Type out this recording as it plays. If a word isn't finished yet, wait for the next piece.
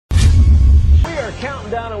are counting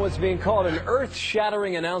down on what's being called an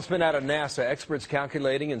earth-shattering announcement out of NASA. Experts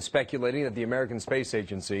calculating and speculating that the American Space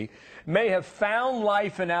Agency may have found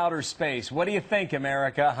life in outer space. What do you think,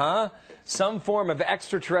 America, huh? Some form of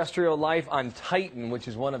extraterrestrial life on Titan, which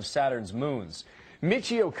is one of Saturn's moons.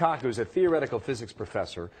 Michio Kaku is a theoretical physics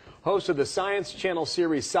professor, host of the Science Channel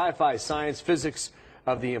series Sci-Fi Science Physics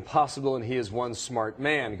of the Impossible, and he is one smart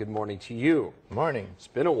man. Good morning to you. Morning. It's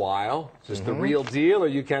been a while. Is this the real deal, or are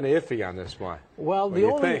you kind of iffy on this one? Well, the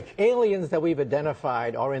only aliens that we've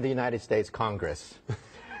identified are in the United States Congress.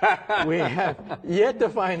 We have yet to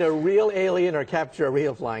find a real alien or capture a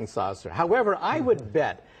real flying saucer. However, I would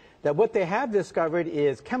bet that what they have discovered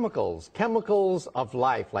is chemicals of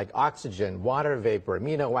life, like oxygen, water vapor,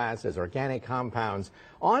 amino acids, organic compounds,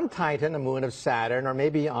 on Titan, a moon of Saturn, or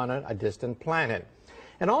maybe on a distant planet.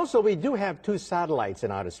 And also, we do have two satellites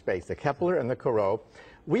in outer space, the Kepler and the Corot.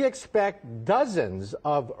 We expect dozens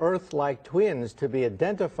of Earth-like twins to be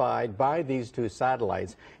identified by these two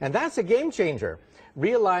satellites. And that's a game changer,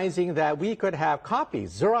 realizing that we could have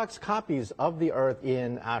copies, Xerox copies of the Earth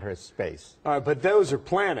in outer space. But those are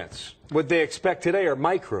planets. What they expect today are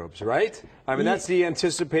microbes, right? I mean, that's the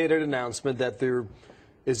anticipated announcement that there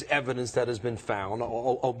is evidence that has been found,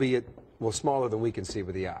 albeit, well, smaller than we can see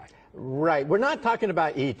with the eye. Right. We're not talking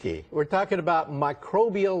about ET. We're talking about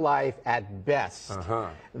microbial life at best.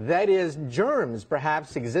 That is, germs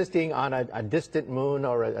perhaps existing on a distant moon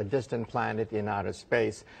or a distant planet in outer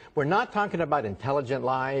space. We're not talking about intelligent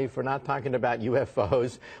life. We're not talking about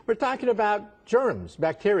UFOs. We're talking about germs,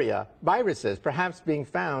 bacteria, viruses, perhaps being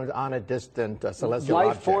found on a distant celestial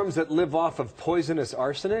object. Life forms that live off of poisonous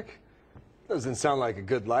arsenic? Doesn't sound like a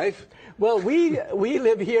good life. Well, we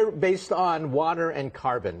live here based on water and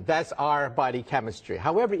carbon. That's our body chemistry.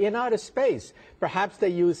 However, in outer space, perhaps they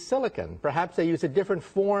use silicon. Perhaps they use a different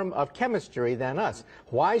form of chemistry than us.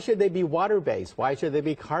 Why should they be water-based? Why should they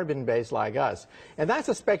be carbon-based like us? And that's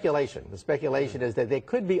a speculation. The speculation is that there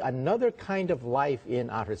could be another kind of life in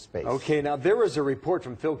outer space. Okay, now there was a report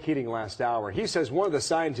from Phil Keating last hour. He says one of the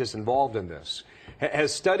scientists involved in this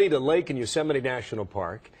has studied a lake in Yosemite National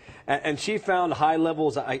Park, and she found high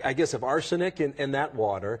levels, I guess, of arsenic in that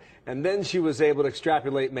water, and then she was able to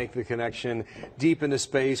extrapolate, make the connection deep into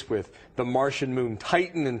space with the Martian moon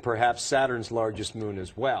Titan and perhaps Saturn's largest moon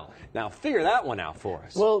as well. Now, figure that one out for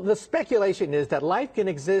us. Well, the speculation is that life can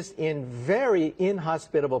exist in very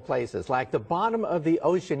inhospitable places, like the bottom of the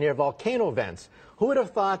ocean near volcano vents. Who would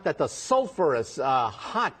have thought that the sulfurous,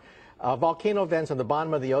 hot volcano vents on the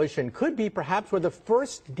bottom of the ocean could be perhaps where the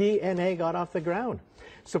first DNA got off the ground?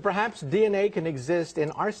 So perhaps DNA can exist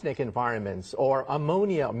in arsenic environments or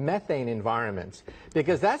ammonia, methane environments,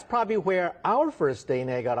 because that's probably where our first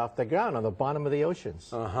DNA got off the ground, on the bottom of the oceans.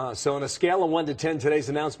 So on a scale of 1 to 10, today's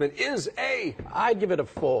announcement is a... I'd give it a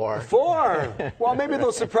 4. 4? Well, maybe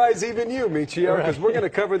they'll surprise even you, Michio, because we're going to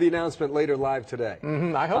cover the announcement later live today.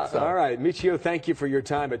 I hope so. All right, Michio, thank you for your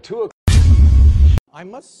time at 2 o'clock. I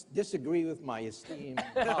must disagree with my esteemed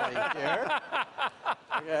colleague here.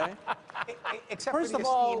 Okay. First of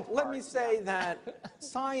all, let me say that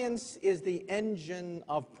science is the engine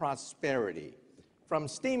of prosperity. From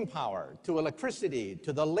steam power to electricity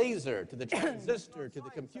to the laser to the transistor to the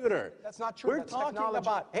computer. That's not true. We're That's talking technology.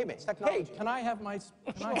 about. Hey, Technology. can I have my?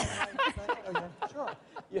 Okay, sure.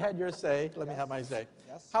 You had your say. Let me have my say.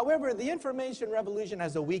 Yes. However, the information revolution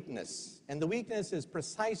has a weakness, and the weakness is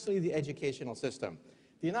precisely the educational system.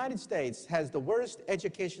 The United States has the worst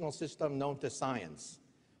educational system known to science.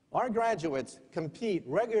 Our graduates compete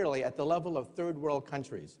regularly at the level of third world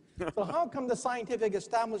countries. So how come the scientific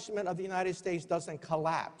establishment of the United States doesn't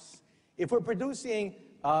collapse? If we're producing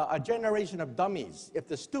a generation of dummies, if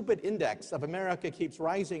the stupid index of America keeps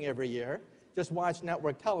rising every year, just watch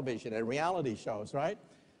network television and reality shows, right?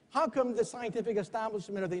 How come the scientific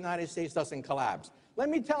establishment of the United States doesn't collapse? Let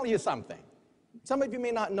me tell you something. Some of you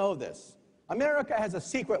may not know this. America has a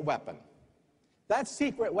secret weapon. That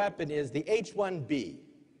secret weapon is the H-1B.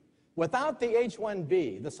 Without the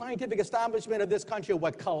H-1B, the scientific establishment of this country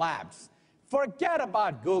would collapse. Forget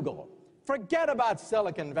about Google. Forget about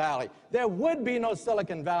Silicon Valley. There would be no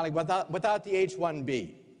Silicon Valley without the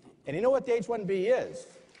H-1B. And you know what the H-1B is?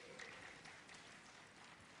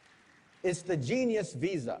 It's the genius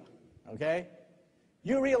visa, okay?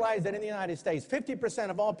 You realize that in the United States, 50%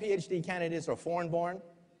 of all PhD candidates are foreign-born.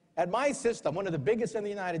 At my system, one of the biggest in the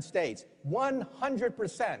United States,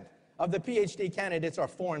 100% of the PhD candidates are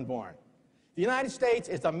foreign-born. The United States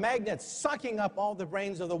is a magnet sucking up all the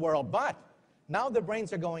brains of the world, but now the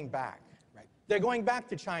brains are going back. Right. They're going back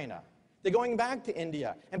to China. They're going back to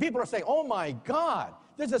India. And people are saying, oh my God,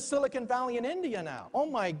 there's a Silicon Valley in India now. Oh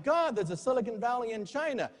my God, there's a Silicon Valley in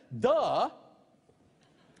China. Duh.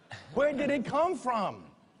 Where did it come from?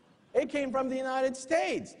 It came from the United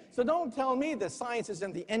States. So don't tell me that science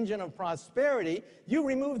isn't the engine of prosperity. You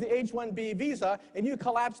remove the H-1B visa and you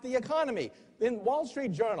collapse the economy. In Wall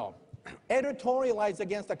Street Journal, editorialized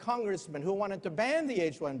against a congressman who wanted to ban the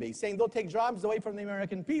H-1B, saying they'll take jobs away from the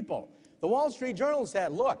American people. The Wall Street Journal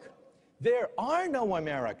said, look, there are no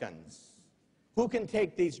Americans who can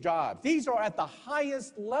take these jobs. These are at the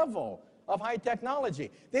highest level of high technology.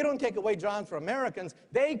 They don't take away jobs from Americans.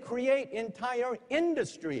 They create entire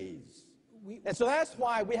industries. And so that's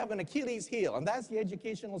why we have an Achilles heel, and that's the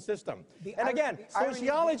educational system. And again,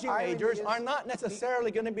 sociology majors are not necessarily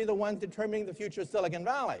going to be the ones determining the future of Silicon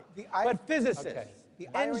Valley, but physicists,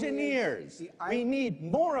 engineers. We need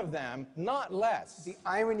more of them, not less. The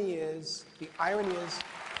irony is,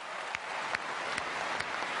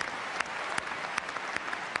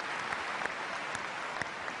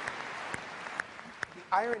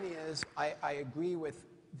 I agree with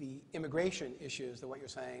the immigration issues, that what you're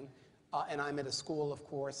saying, and I'm at a school, of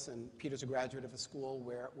course, and Peter's a graduate of a school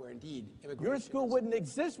where indeed immigration. Your school wouldn't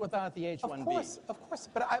exist without the H-1B. Of course,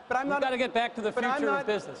 but I'm not. We've got to get back to the future of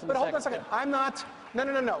business. But hold on a second. I'm not.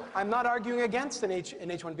 No. I'm not arguing against an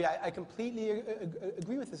H-1B. I completely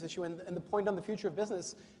agree with this issue, and the point on the future of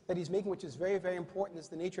business that he's making, which is very, very important, is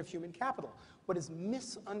the nature of human capital. What is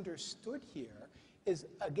misunderstood here is,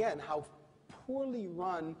 again, how poorly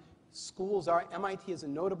run schools are. MIT is a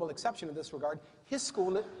notable exception in this regard. His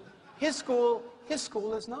school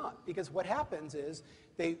is not, because what happens is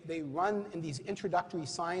they run in these introductory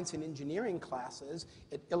science and engineering classes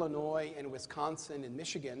at Illinois and Wisconsin and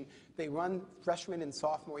Michigan. They run freshman and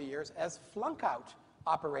sophomore years as flunk-out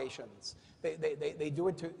operations. They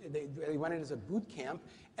run it as a boot camp,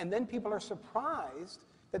 and then people are surprised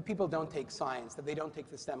that people don't take science, that they don't take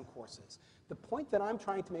the STEM courses. The point that I'm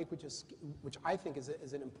trying to make, which I think is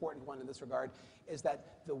an important one in this regard, is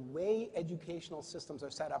that the way educational systems are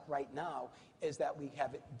set up right now is that we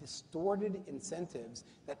have distorted incentives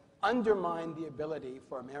that undermine the ability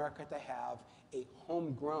for America to have a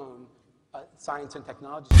homegrown science and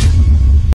technology system.